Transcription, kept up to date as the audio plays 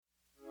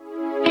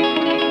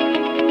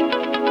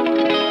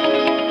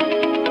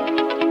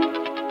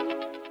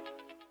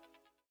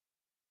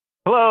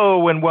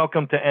Hello and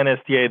welcome to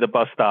NSTA, The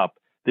Bus Stop.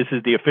 This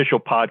is the official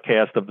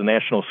podcast of the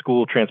National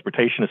School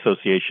Transportation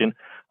Association.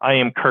 I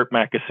am Kurt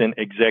Mackeson,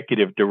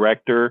 Executive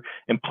Director,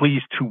 and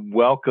pleased to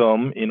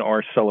welcome in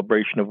our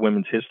celebration of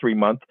Women's History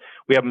Month,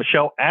 we have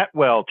Michelle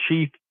Atwell,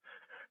 Chief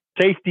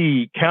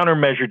Safety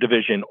Countermeasure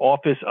Division,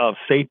 Office of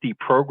Safety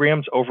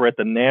Programs over at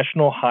the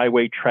National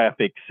Highway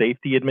Traffic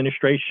Safety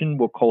Administration.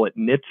 We'll call it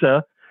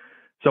NHTSA.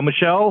 So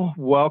Michelle,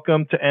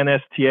 welcome to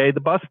NSTA, The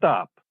Bus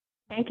Stop.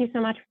 Thank you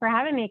so much for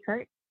having me,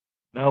 Kurt.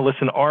 Now,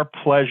 listen, our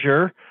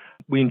pleasure.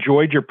 We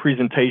enjoyed your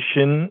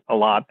presentation a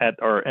lot at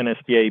our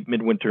NSTA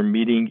midwinter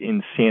meeting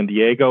in San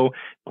Diego.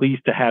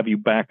 Pleased to have you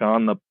back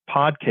on the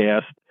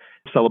podcast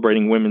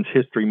celebrating Women's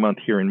History Month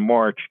here in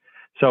March.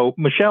 So,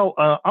 Michelle,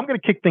 I'm going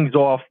to kick things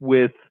off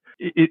with,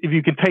 if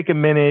you can take a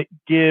minute,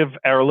 give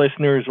our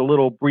listeners a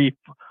little brief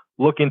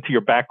look into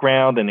your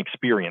background and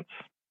experience.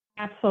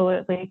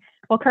 Absolutely.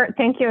 Well, Kurt,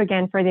 thank you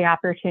again for the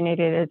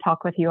opportunity to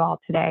talk with you all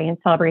today in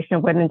celebration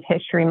of Women's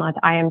History Month.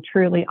 I am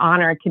truly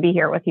honored to be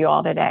here with you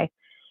all today.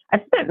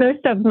 I've spent most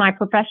of my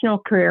professional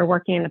career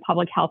working in the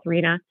public health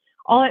arena,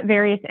 all at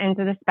various ends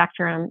of the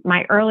spectrum.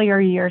 My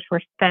earlier years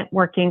were spent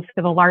working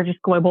for the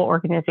largest global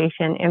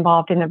organization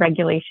involved in the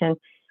regulation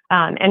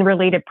and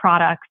related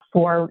products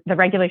for the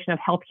regulation of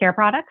healthcare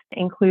products,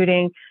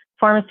 including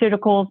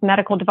pharmaceuticals,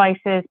 medical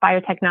devices,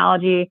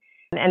 biotechnology,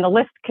 and the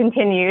list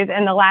continues.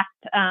 And the last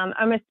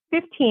almost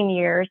 15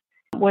 years,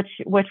 which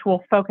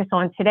we'll focus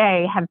on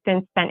today, have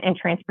been spent in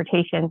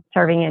transportation,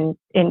 serving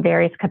in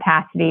various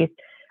capacities,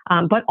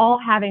 but all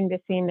having the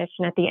same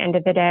mission at the end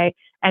of the day,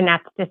 and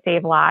that's to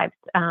save lives.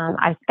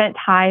 I've spent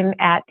time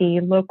at the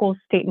local,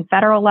 state, and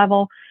federal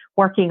level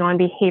working on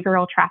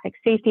behavioral traffic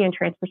safety and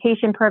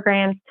transportation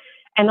programs.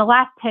 And the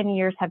last 10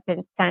 years have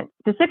been spent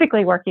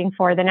specifically working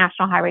for the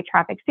National Highway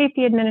Traffic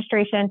Safety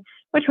Administration,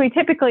 which we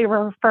typically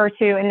refer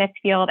to in this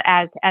field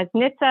as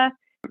NHTSA,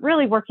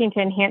 really working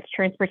to enhance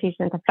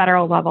transportation at the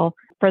federal level.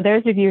 For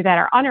those of you that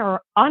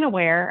are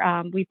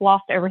unaware, we've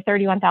lost over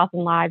 31,000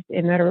 lives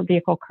in motor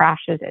vehicle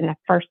crashes in the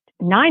first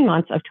 9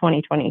 months of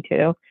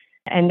 2022.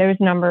 And those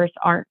numbers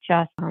aren't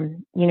just,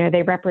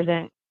 they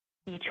represent,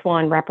 each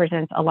one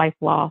represents a life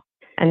lost.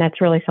 And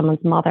that's really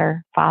someone's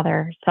mother,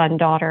 father, son,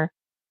 daughter,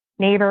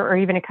 neighbor, or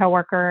even a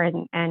coworker,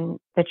 and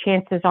the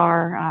chances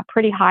are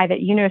pretty high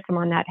that you know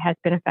someone that has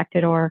been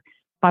affected or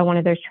by one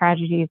of those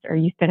tragedies, or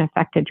you've been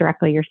affected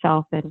directly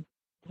yourself. And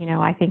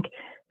I think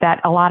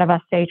that a lot of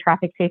us say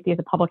traffic safety is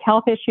a public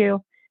health issue,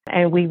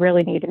 and we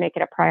really need to make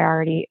it a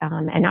priority.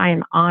 And I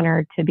am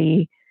honored to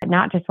be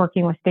not just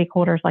working with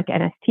stakeholders like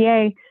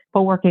NSTA,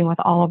 but working with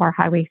all of our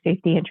highway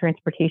safety and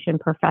transportation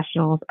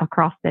professionals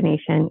across the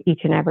nation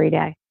each and every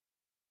day.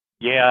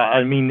 Yeah,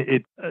 I mean,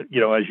 as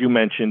you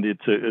mentioned,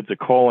 it's a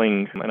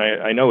calling, and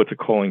I know it's a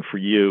calling for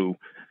you.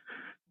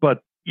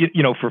 But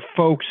for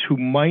folks who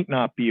might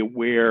not be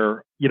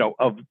aware,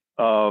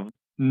 of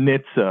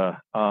NHTSA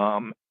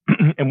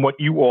and what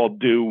you all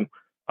do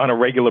on a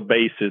regular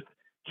basis,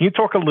 can you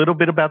talk a little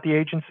bit about the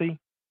agency?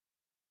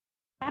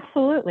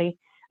 Absolutely.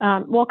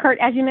 Well, Kurt,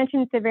 as you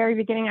mentioned at the very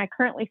beginning, I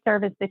currently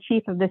serve as the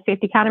chief of the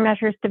Safety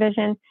Countermeasures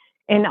Division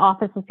in the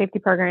Office of Safety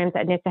Programs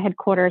at NHTSA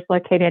headquarters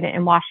located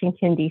in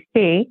Washington,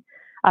 D.C.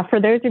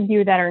 For those of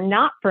you that are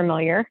not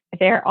familiar,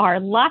 there are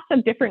lots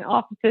of different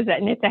offices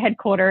at NHTSA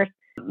headquarters.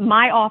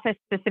 My office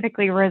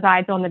specifically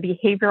resides on the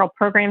behavioral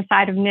program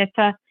side of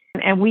NHTSA,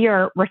 and we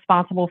are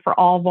responsible for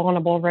all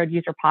vulnerable road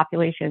user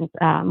populations.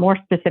 More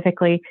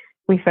specifically,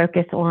 we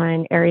focus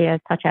on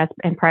areas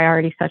and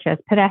priorities such as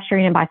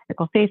pedestrian and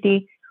bicycle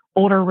safety,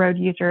 older road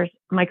users,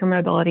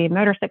 micromobility,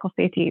 motorcycle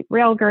safety,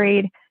 rail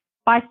grade,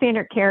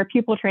 bystander care,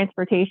 pupil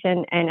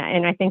transportation,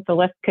 and I think the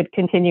list could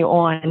continue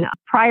on.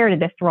 Prior to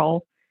this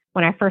role,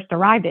 when I first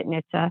arrived at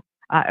NHTSA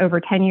over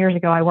 10 years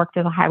ago, I worked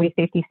as a highway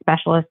safety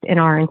specialist in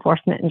our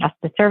Enforcement and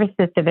Justice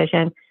Services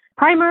Division,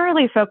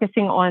 primarily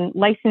focusing on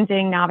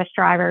licensing novice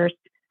drivers,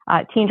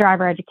 teen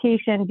driver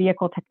education,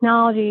 vehicle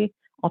technology,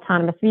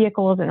 autonomous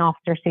vehicles, and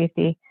officer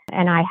safety.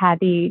 And I had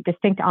the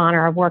distinct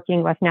honor of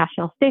working with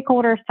national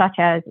stakeholders such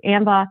as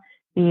AMVA,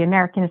 the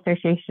American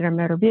Association of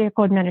Motor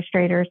Vehicle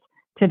Administrators,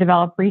 to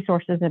develop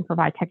resources and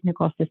provide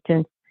technical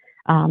assistance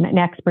and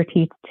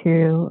expertise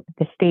to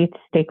the state's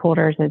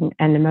stakeholders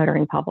and the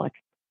motoring public.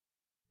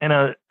 And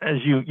as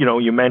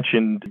you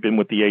mentioned, been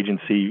with the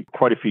agency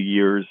quite a few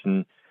years,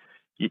 and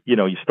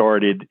you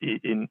started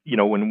in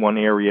one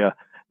area.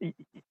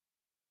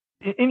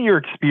 In your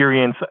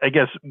experience, I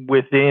guess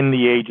within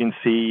the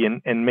agency,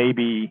 and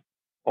maybe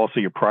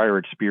also your prior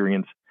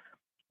experience,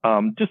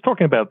 just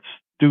talking about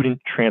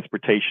student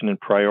transportation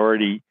and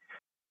priority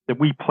that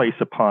we place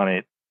upon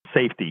it,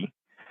 safety,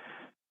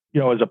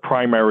 as a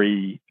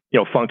primary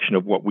function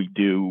of what we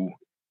do,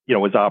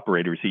 as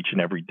operators each and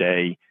every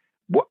day.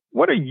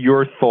 What are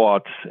your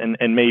thoughts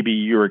and maybe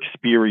your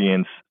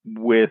experience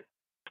with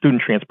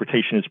student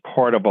transportation as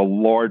part of a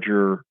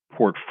larger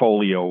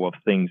portfolio of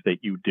things that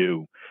you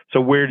do? So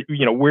where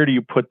do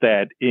you put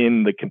that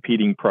in the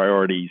competing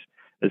priorities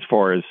as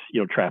far as,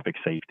 traffic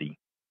safety?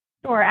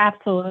 Sure,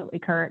 absolutely,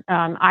 Kurt.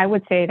 I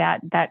would say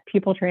that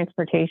pupil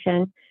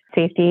transportation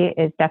safety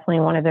is definitely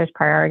one of those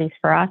priorities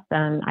for us.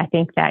 I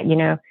think that,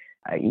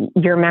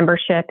 your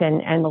membership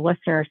and the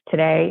listeners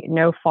today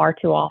know far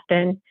too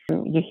often.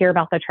 You hear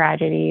about the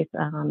tragedies.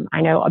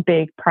 I know a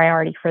big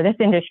priority for this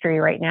industry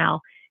right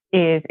now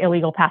is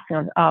illegal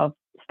passing of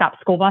stop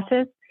school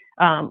buses,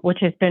 which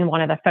has been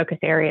one of the focus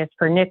areas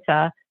for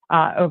NHTSA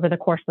over the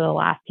course of the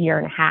last year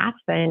and a half.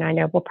 And I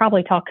know we'll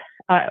probably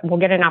we'll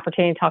get an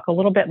opportunity to talk a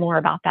little bit more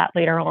about that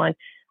later on.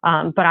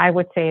 But I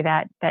would say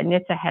that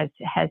NHTSA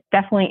has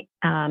definitely,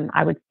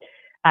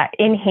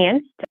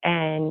 enhanced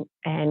and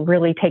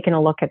really taken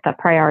a look at the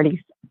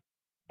priorities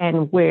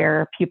and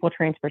where pupil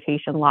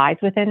transportation lies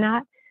within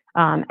that.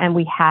 And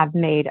we have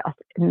made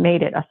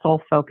it a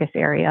sole focus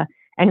area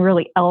and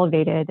really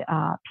elevated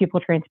pupil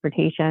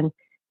transportation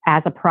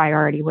as a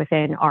priority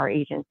within our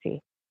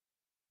agency.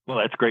 Well,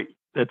 that's great.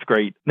 That's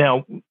great.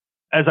 Now,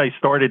 as I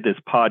started this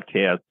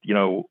podcast,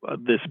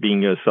 this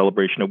being a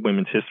celebration of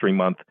Women's History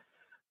Month,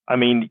 I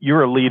mean,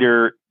 you're a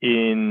leader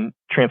in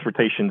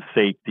transportation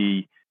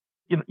safety.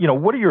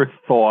 What are your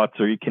thoughts,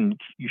 or you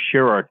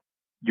share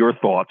your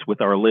thoughts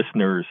with our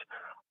listeners,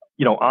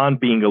 on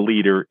being a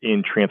leader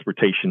in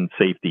transportation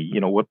safety?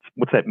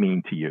 What's that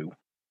mean to you?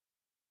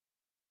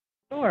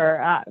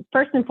 Sure.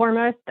 First and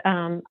foremost,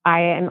 I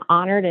am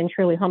honored and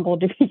truly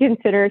humbled to be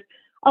considered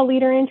a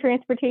leader in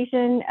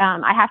transportation.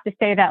 I have to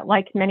say that,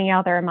 like many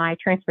other of my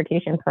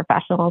transportation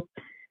professionals,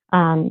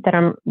 that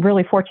I'm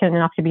really fortunate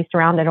enough to be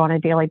surrounded on a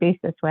daily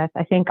basis with.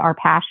 I think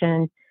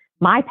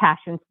my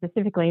passion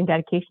specifically in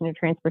dedication to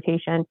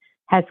transportation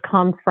has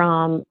come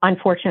from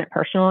unfortunate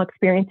personal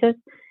experiences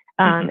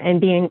and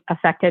being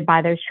affected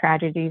by those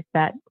tragedies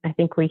that I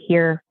think we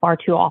hear far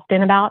too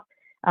often about.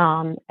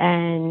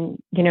 And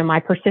my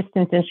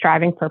persistence in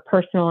striving for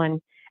personal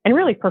and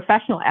really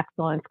professional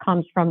excellence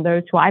comes from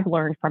those who I've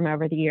learned from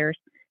over the years,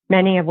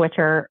 many of which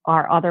are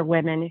other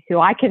women who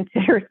I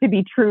consider to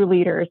be true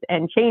leaders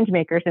and change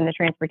makers in the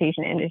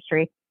transportation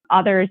industry.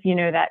 Others,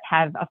 that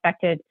have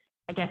affected,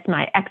 I guess,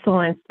 my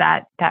excellence,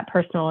 that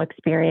personal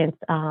experience,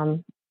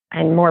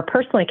 and more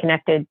personally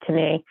connected to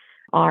me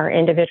are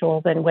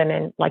individuals and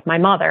women like my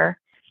mother,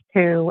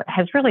 who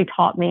has really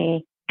taught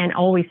me and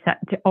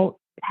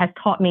has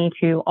taught me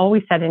to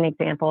always set an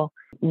example,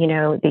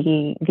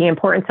 the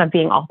importance of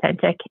being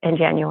authentic and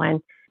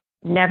genuine,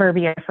 never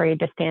be afraid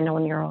to stand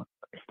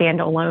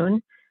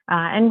alone,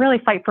 and really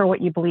fight for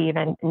what you believe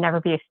and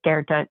never be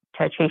scared to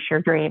chase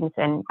your dreams.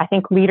 And I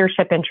think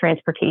leadership in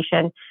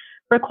transportation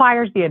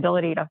requires the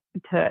ability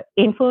to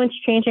influence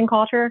change in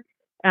culture,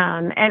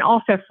 and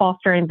also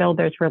foster and build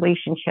those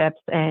relationships.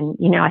 And,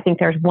 I think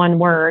there's one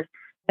word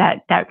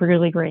that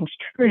really rings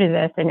true to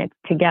this, and it's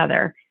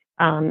together.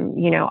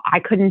 I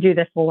couldn't do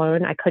this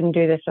alone. I couldn't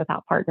do this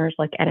without partners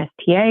like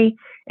NSTA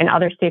and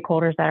other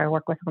stakeholders that I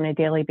work with on a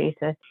daily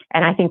basis.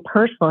 And I think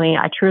personally,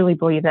 I truly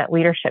believe that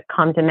leadership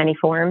comes in many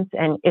forms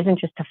and isn't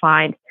just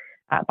defined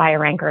by a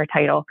rank or a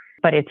title,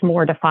 but it's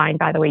more defined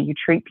by the way you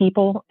treat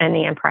people and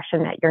the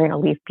impression that you're going to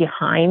leave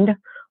behind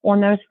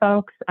on those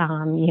folks.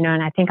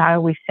 And I think I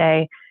always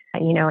say,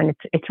 and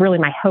it's really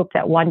my hope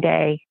that one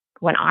day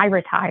when I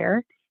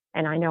retire,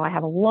 and I know I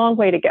have a long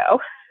way to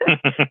go,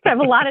 I have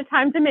a lot of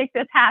time to make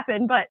this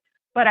happen, but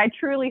I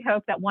truly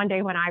hope that one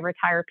day when I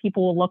retire,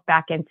 people will look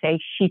back and say,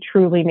 she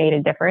truly made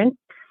a difference.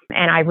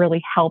 And I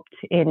really helped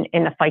in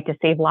the fight to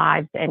save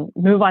lives and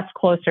move us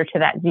closer to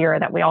that zero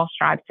that we all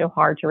strive so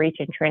hard to reach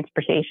in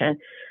transportation.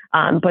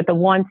 But the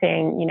one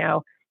thing,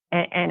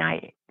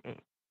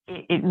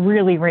 it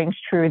really rings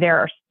true. There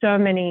are so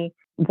many,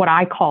 what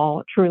I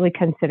truly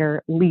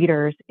consider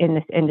leaders in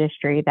this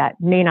industry that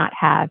may not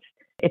have,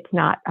 it's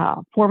not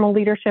formal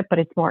leadership, but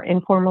it's more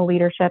informal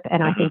leadership.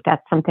 And I think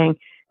that's something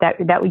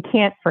that we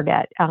can't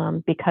forget,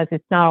 because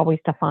it's not always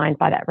defined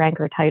by that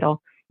rank or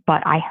title.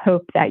 But I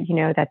hope that,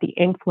 that the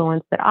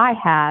influence that I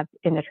have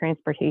in the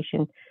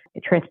transportation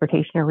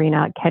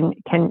arena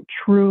can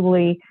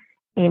truly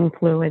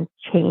influence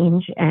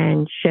change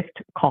and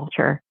shift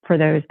culture for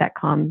those that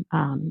come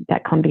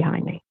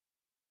behind me.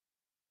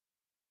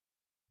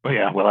 Well,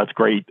 yeah, well, that's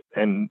great.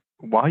 And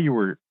while you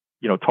were,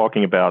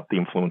 talking about the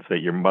influence that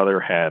your mother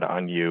had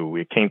on you,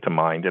 it came to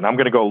mind. And I'm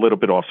going to go a little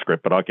bit off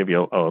script, but I'll give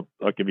you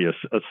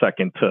a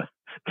second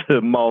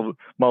to mull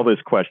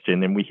this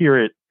question. And we hear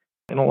it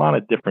in a lot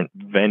of different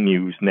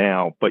venues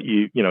now. But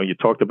you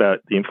talked about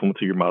the influence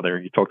of your mother.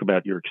 You talked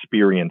about your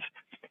experience.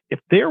 If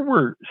there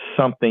were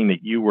something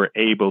that you were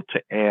able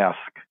to ask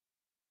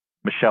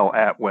Michelle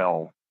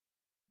Atwell,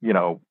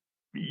 young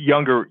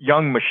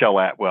Michelle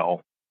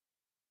Atwell,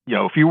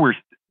 if you were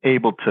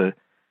able to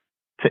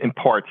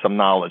impart some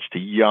knowledge to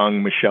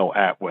young Michelle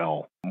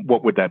Atwell,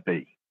 what would that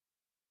be?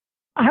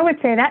 I would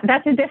say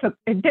that's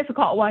a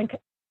difficult one.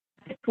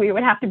 We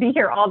would have to be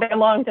here all day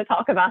long to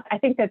talk about. I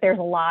think that there's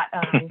a lot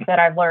that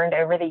I've learned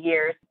over the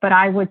years, but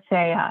I would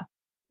say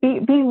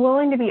be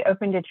willing to be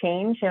open to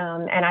change.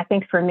 And I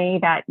think for me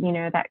that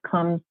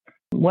comes.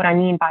 What I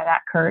mean by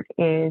that, Kurt,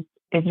 is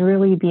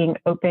really being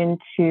open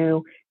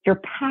to your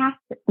path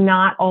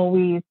not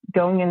always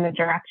going in the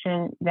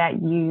direction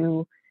that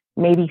you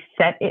maybe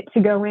set it to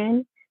go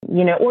in.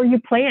 or you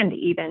planned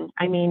even.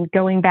 I mean,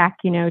 going back,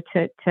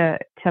 to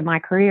my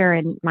career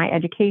and my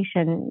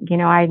education,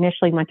 I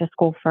initially went to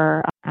school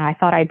I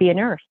thought I'd be a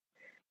nurse.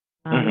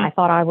 I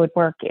thought I would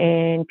work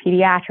in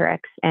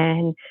pediatrics.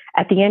 And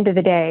at the end of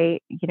the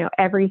day,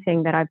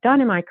 everything that I've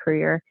done in my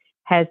career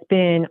has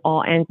been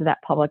all ends of that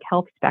public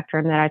health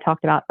spectrum that I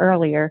talked about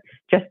earlier,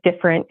 just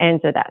different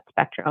ends of that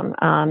spectrum.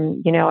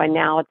 And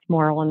now it's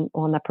more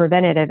on the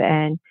preventative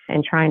end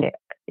and trying to,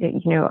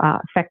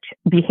 affect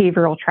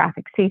behavioral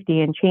traffic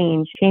safety and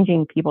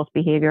changing people's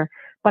behavior.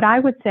 But I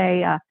would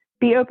say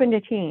be open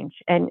to change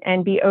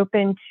and be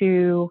open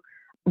to,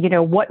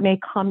 what may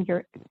come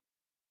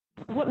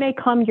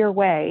your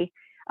way,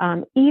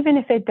 even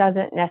if it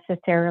doesn't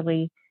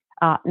necessarily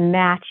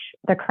match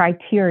the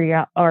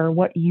criteria or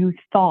what you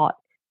thought,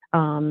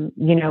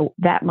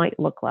 that might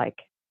look like.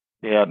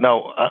 Yeah,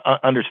 no,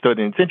 understood.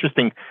 And it's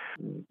interesting.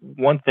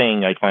 One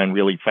thing I find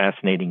really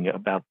fascinating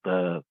about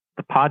the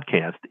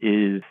podcast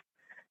is,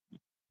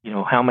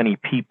 how many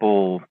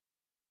people,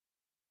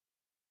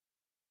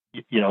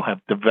 have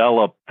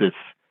developed this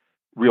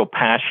real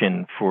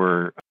passion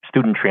for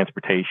student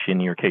transportation,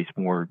 in your case,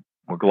 more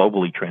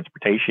globally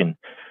transportation,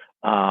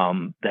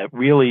 that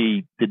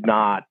really did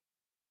not,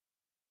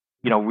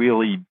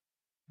 really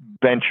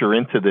venture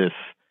into this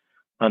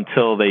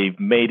until they've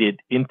made it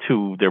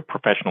into their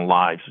professional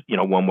lives,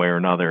 one way or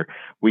another.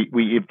 We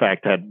in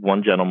fact had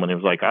one gentleman who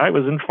was like, I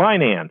was in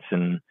finance,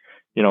 and,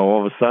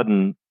 all of a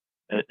sudden,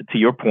 to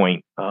your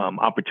point,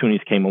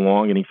 opportunities came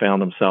along and he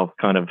found himself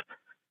kind of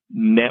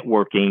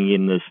networking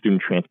in the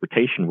student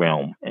transportation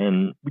realm.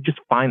 And we just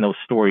find those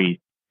stories,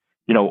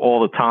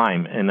 all the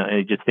time. And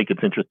I just think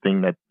it's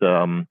interesting that,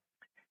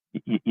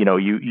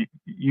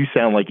 you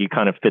sound like you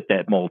kind of fit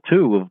that mold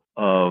too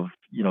of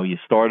you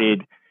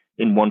started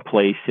in one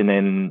place and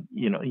then,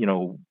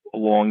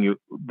 along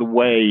the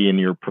way in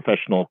your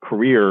professional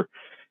career,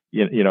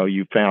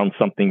 you found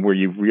something where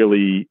you've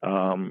really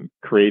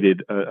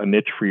created a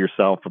niche for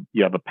yourself.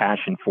 You have a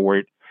passion for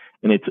it.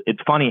 And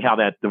it's funny how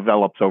that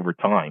develops over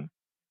time.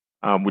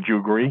 Would you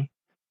agree?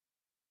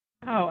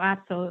 Oh,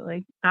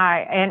 absolutely.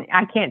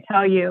 I can't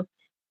tell you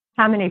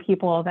how many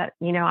people that,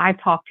 I've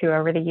talked to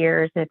over the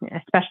years, and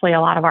especially a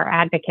lot of our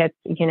advocates,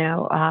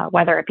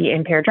 whether it be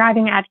impaired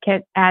driving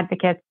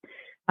advocates,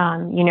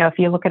 if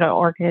you look at an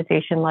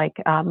organization like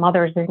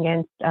Mothers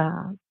Against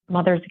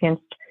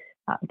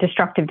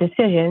Destructive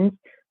Decisions,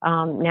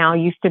 now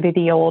used to be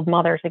the old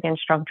Mothers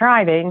Against Drunk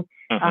Driving,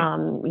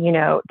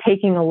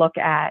 taking a look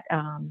at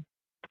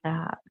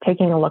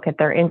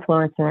their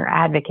influence and their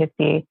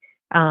advocacy,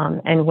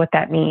 and what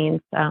that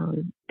means,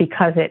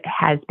 because it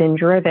has been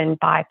driven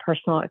by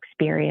personal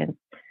experiences,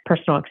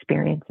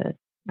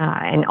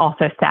 and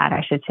also SAD,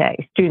 I should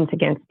say, Students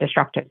Against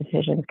Destructive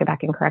Decisions, go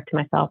back and correct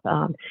myself,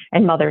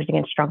 and Mothers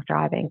Against Drunk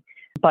Driving.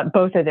 But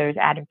both of those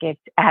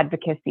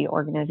advocacy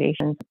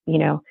organizations,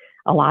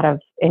 a lot of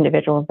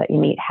individuals that you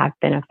meet have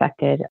been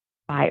affected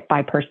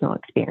by personal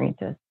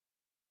experiences.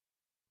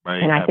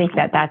 Right, and I absolutely.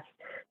 think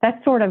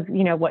that's sort of,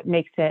 what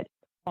makes it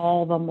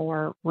all the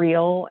more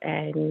real,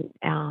 and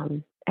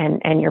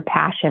your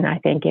passion, I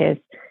think, is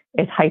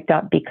hyped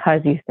up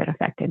because you've been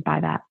affected by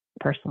that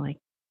personally.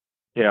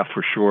 Yeah,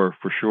 for sure.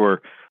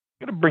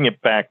 I'm going to bring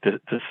it back to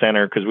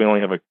center because we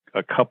only have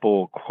a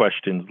couple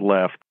questions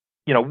left.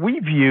 We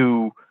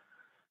view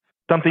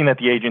something that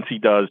the agency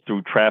does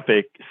through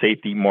traffic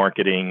safety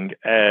marketing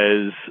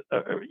as,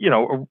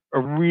 a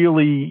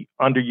really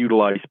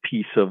underutilized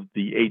piece of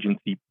the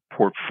agency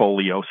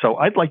portfolio. So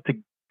I'd like to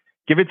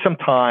give it some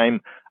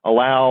time,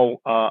 allow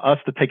us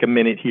to take a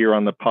minute here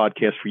on the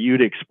podcast for you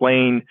to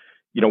explain,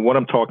 what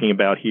I'm talking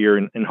about here,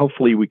 and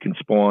hopefully we can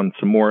spawn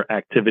some more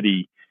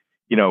activity,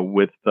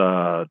 with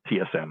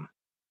TSM.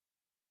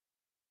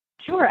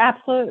 Sure,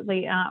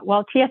 absolutely.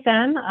 Well,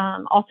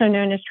 TSM, also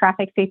known as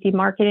Traffic Safety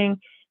Marketing,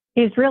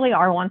 is really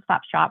our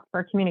one-stop shop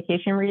for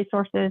communication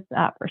resources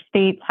for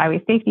states,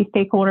 highway safety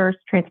stakeholders,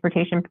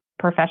 transportation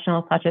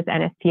professionals such as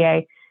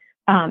NSTA.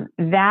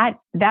 That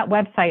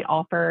website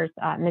offers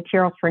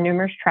materials for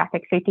numerous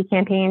traffic safety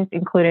campaigns,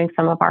 including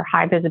some of our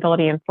high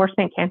visibility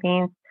enforcement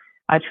campaigns,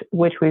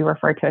 which we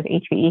refer to as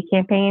HVE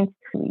campaigns.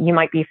 You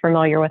might be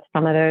familiar with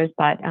some of those,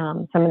 but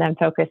some of them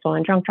focus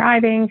on drunk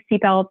driving,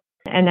 seatbelts,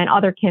 and then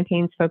other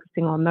campaigns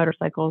focusing on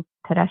motorcycles,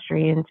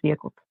 pedestrians,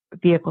 vehicle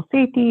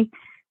safety,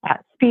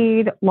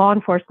 speed, law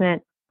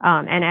enforcement,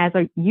 and as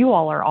you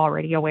all are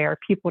already aware,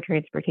 people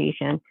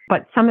transportation.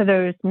 But some of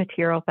those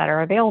materials that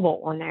are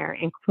available on there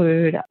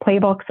include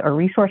playbooks or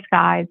resource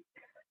guides,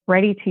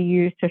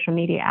 ready-to-use social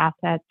media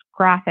assets,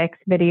 graphics,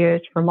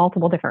 videos for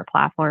multiple different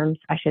platforms,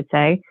 I should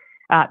say,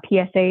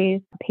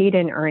 PSAs, paid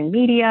and earned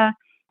media.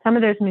 Some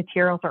of those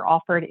materials are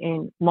offered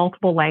in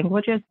multiple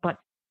languages, but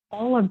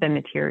all of the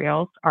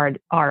materials are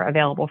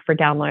available for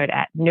download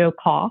at no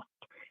cost.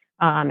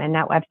 And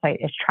that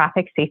website is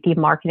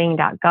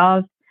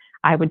trafficsafetymarketing.gov.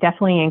 I would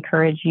definitely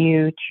encourage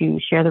you to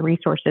share the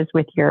resources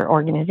with your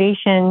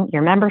organization,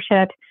 your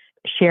membership,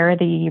 share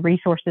the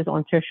resources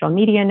on social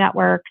media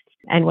networks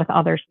and with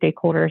other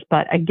stakeholders.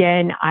 But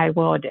again, I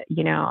would,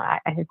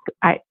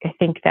 I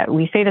think that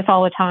we say this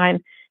all the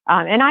time,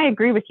 And I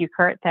agree with you,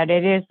 Kurt, that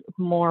it is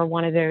more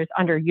one of those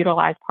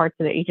underutilized parts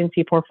of the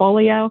agency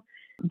portfolio,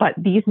 but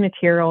these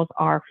materials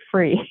are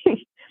free.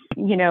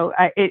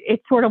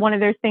 It's sort of one of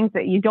those things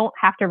that you don't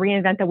have to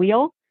reinvent the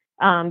wheel,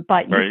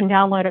 but you can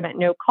download them at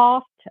no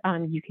cost.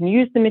 You can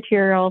use the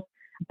materials,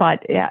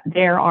 but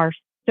there are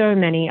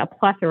a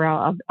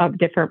plethora of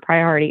different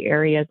priority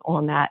areas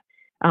on that.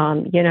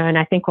 And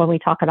I think when we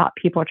talk about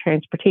people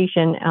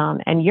transportation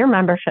and your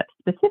membership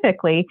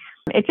specifically,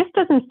 it just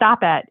doesn't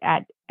stop at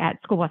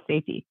school bus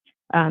safety.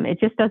 It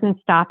just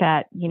doesn't stop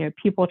at,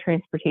 people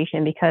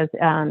transportation because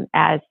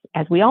as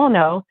we all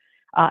know,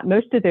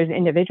 most of those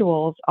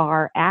individuals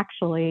are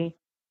actually,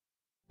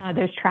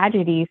 those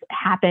tragedies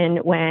happen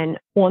when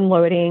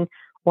onloading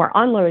or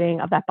unloading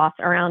of that bus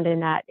around in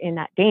that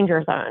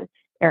danger zone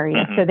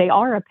area. Mm-hmm. So they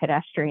are a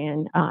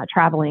pedestrian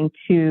traveling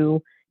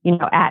to,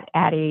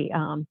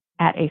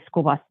 at a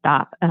school bus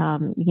stop.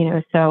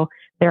 So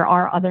there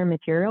are other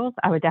materials.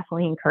 I would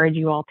definitely encourage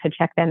you all to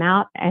check them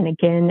out. And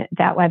again,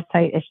 that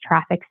website is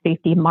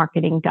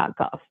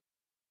trafficsafetymarketing.gov.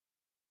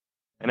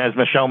 And as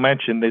Michelle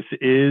mentioned, this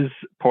is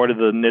part of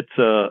the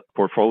NHTSA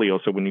portfolio.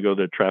 So when you go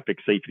to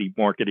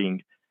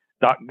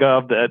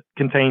trafficsafetymarketing.gov, that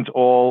contains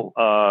all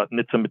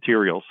NHTSA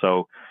materials.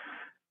 So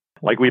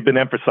like we've been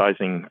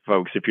emphasizing,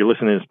 folks, if you're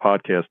listening to this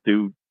podcast,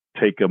 do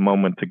take a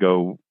moment to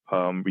go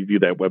review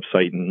that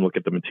website and look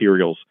at the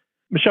materials.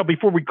 Michelle,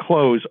 before we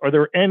close, are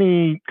there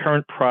any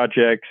current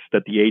projects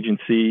that the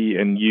agency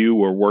and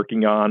you are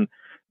working on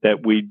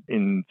that we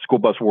in School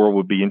Bus World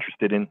would be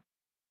interested in?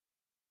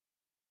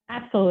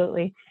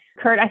 Absolutely.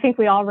 Kurt, I think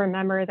we all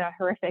remember the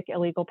horrific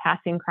illegal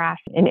passing crash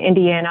in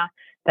Indiana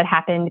that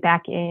happened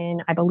back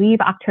in, I believe,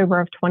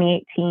 October of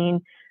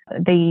 2018.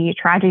 The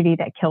tragedy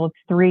that killed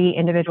 3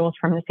 individuals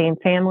from the same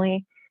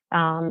family.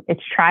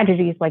 It's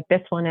tragedies like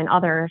this one and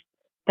others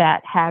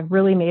that have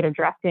really made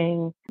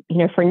addressing,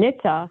 for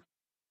NHTSA,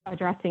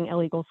 addressing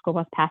illegal school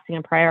bus passing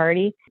a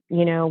priority.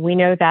 We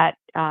know that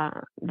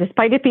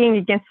despite it being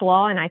against the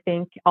law in, I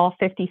think, all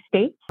 50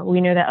 states, we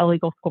know that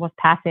illegal school bus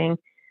passing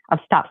of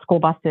stopped school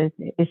buses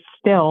is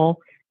still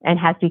and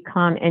has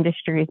become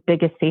industry's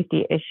biggest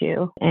safety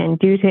issue. And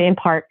due to, in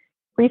part,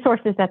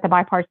 resources that the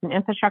bipartisan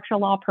infrastructure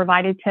law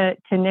provided to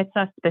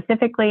NHTSA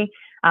specifically,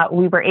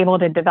 we were able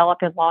to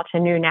develop and launch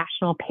a new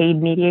national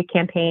paid media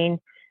campaign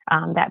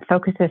that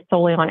focuses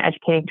solely on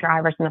educating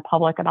drivers and the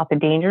public about the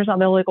dangers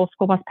of illegal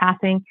school bus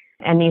passing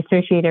and the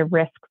associated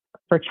risks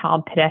for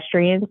child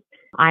pedestrians.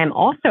 I am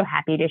also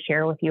happy to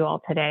share with you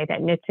all today that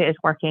NHTSA is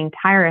working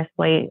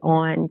tirelessly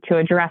to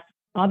address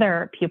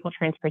other people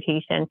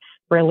transportation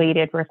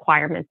related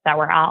requirements that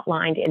were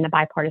outlined in the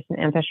bipartisan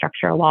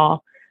infrastructure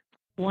law.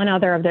 One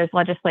other of those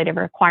legislative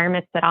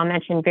requirements that I'll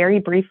mention very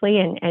briefly,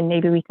 and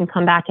maybe we can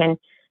come back and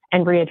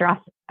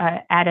readdress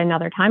at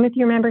another time with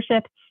your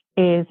membership,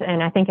 is,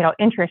 and I think it'll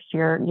interest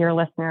your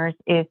listeners,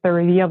 is the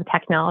review of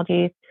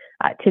technologies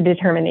to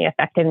determine the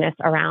effectiveness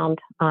around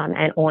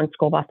and on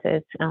school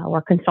buses.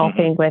 We're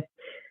consulting with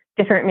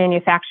different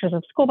manufacturers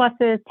of school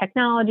buses,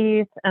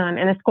 technologies, and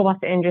the school bus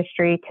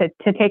industry to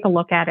take a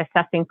look at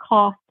assessing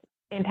cost,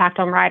 impact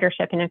on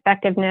ridership and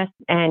effectiveness.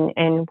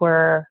 And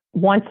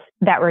once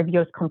that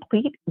review is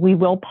complete, we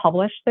will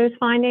publish those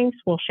findings.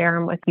 We'll share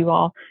them with you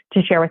all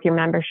to share with your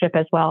membership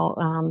as well.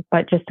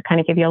 But just to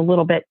kind of give you a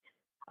little bit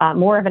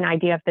more of an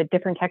idea of the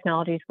different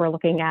technologies we're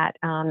looking at.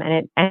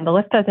 And the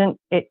list doesn't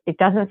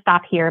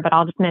stop here, but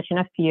I'll just mention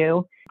a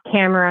few: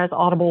 cameras,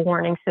 audible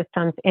warning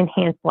systems,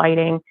 enhanced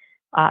lighting,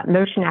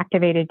 motion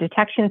activated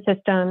detection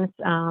systems,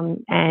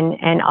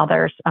 and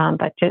others.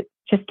 But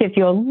just gives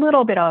you a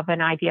little bit of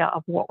an idea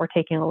of what we're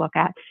taking a look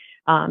at.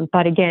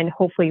 But again,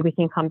 hopefully we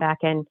can come back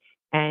and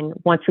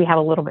once we have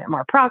a little bit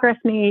more progress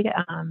made,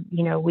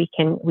 we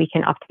can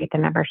update the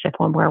membership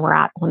on where we're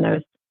at on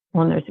those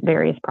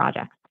various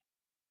projects.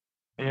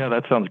 Yeah,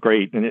 that sounds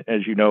great. And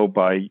as you know,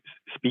 by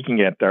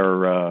speaking at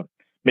our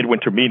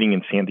midwinter meeting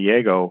in San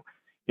Diego,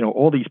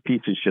 all these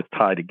pieces just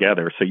tie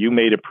together. So you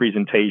made a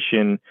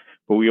presentation,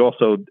 but we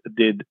also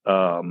did,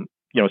 some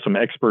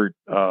expert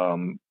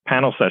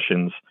panel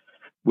sessions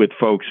with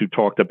folks who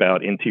talked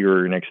about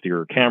interior and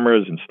exterior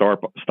cameras and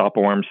stop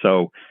arms.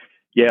 So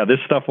yeah, this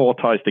stuff all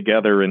ties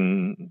together,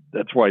 and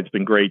that's why it's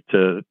been great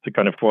to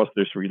kind of foster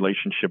this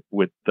relationship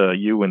with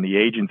you and the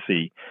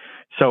agency.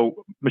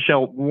 So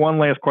Michelle, one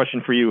last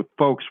question for you. If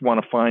folks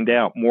want to find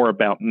out more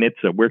about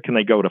NHTSA, where can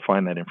they go to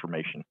find that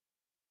information?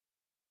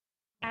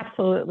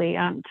 Absolutely.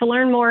 To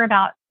learn more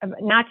about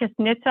not just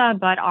NHTSA,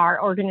 but our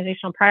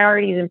organizational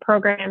priorities and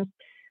programs,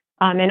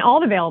 and all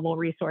the available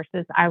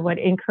resources, I would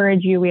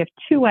encourage you, we have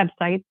 2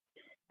 websites.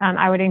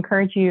 I would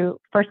encourage you,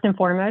 first and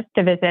foremost,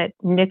 to visit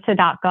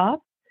NHTSA.gov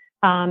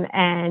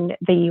and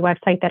the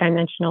website that I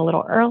mentioned a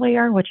little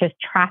earlier, which is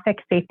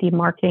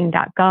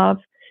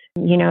trafficsafetymarketing.gov.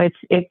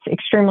 It's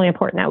extremely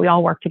important that we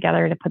all work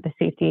together to put the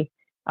safety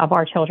of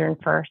our children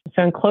first.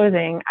 So in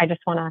closing, I just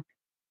want to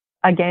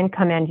again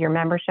commend your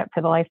membership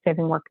for the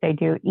life-saving work they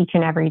do each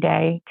and every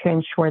day to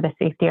ensure the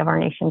safety of our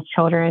nation's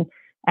children.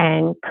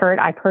 And Kurt,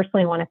 I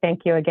personally want to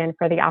thank you again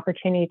for the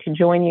opportunity to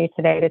join you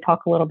today to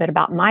talk a little bit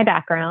about my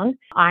background.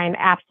 I'm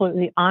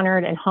absolutely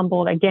honored and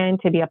humbled again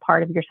to be a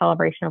part of your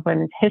celebration of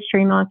Women's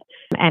History Month.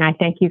 And I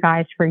thank you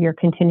guys for your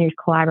continued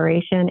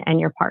collaboration and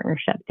your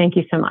partnership. Thank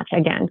you so much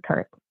again,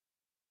 Kurt.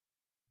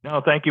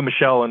 No, thank you,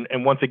 Michelle.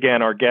 And once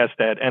again, our guest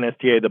at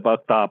NSTA, the bus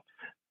stop,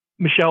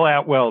 Michelle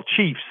Atwell,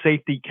 Chief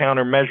Safety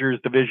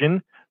Countermeasures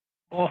Division,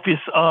 Office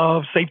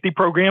of Safety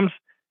Programs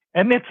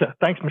at NHTSA.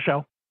 Thanks,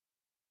 Michelle.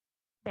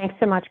 Thanks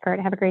so much, Kurt.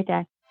 Have a great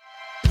day.